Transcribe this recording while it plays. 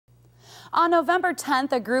On November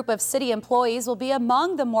 10th, a group of city employees will be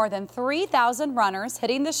among the more than 3,000 runners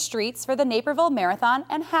hitting the streets for the Naperville Marathon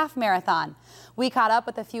and Half Marathon. We caught up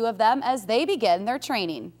with a few of them as they begin their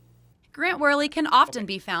training. Grant Worley can often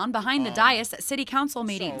be found behind the dais at city council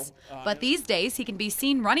meetings, but these days he can be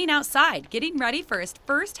seen running outside, getting ready for his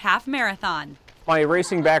first half marathon. My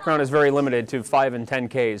racing background is very limited to 5 and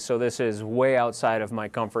 10Ks, so this is way outside of my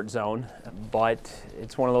comfort zone. But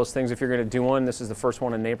it's one of those things, if you're going to do one, this is the first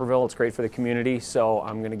one in Naperville. It's great for the community, so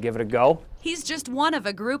I'm going to give it a go. He's just one of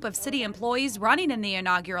a group of city employees running in the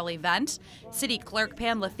inaugural event. City Clerk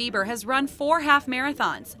Pam Lefebvre has run 4 half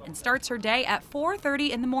marathons and starts her day at 4:30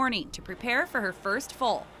 in the morning to prepare for her first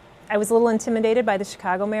full. I was a little intimidated by the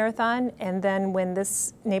Chicago Marathon, and then when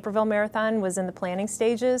this Naperville Marathon was in the planning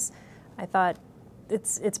stages, I thought,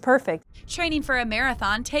 it's perfect. Training for a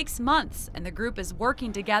marathon takes months, and the group is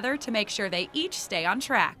working together to make sure they each stay on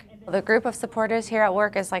track. The group of supporters here at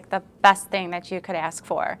work is like the best thing that you could ask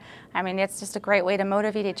for. I mean, it's just a great way to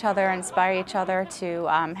motivate each other, inspire each other, to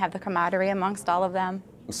have the camaraderie amongst all of them.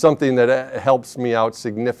 Something that helps me out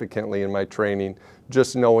significantly in my training,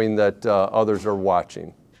 just knowing that others are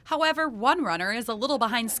watching. However, one runner is a little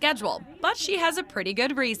behind schedule, but she has a pretty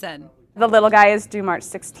good reason. The little guy is due March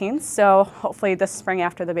 16th, so hopefully this spring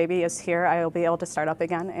after the baby is here, I will be able to start up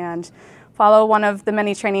again and follow one of the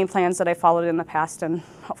many training plans that I followed in the past and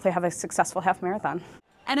hopefully have a successful half marathon.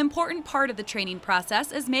 An important part of the training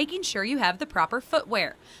process is making sure you have the proper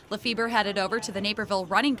footwear. Lefebvre headed over to the Naperville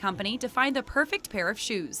Running Company to find the perfect pair of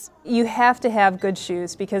shoes. You have to have good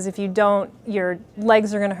shoes, because if you don't, your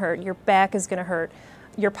legs are going to hurt, your back is going to hurt,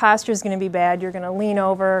 your posture is going to be bad, you're going to lean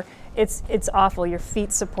over. It's awful. Your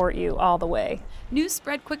feet support you all the way. News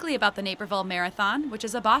spread quickly about the Naperville Marathon, which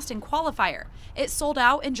is a Boston qualifier. It sold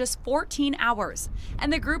out in just 14 hours,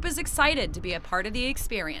 and the group is excited to be a part of the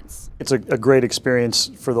experience. It's a great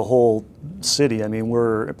experience for the whole city. I mean,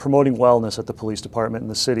 we're promoting wellness at the police department, and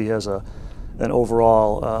the city has an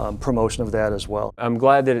overall promotion of that as well. I'm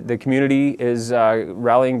glad that the community is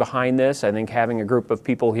rallying behind this. I think having a group of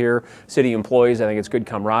people here, city employees, I think it's good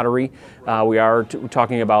camaraderie. We are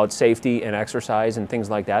talking about safety and exercise and things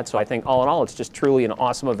like that. So I think all in all, it's just truly an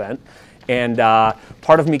awesome event. And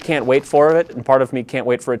part of me can't wait for it, and part of me can't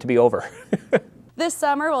wait for it to be over. This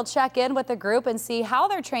summer, we'll check in with the group and see how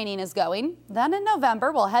their training is going. Then in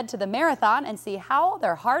November, we'll head to the marathon and see how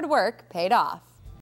their hard work paid off.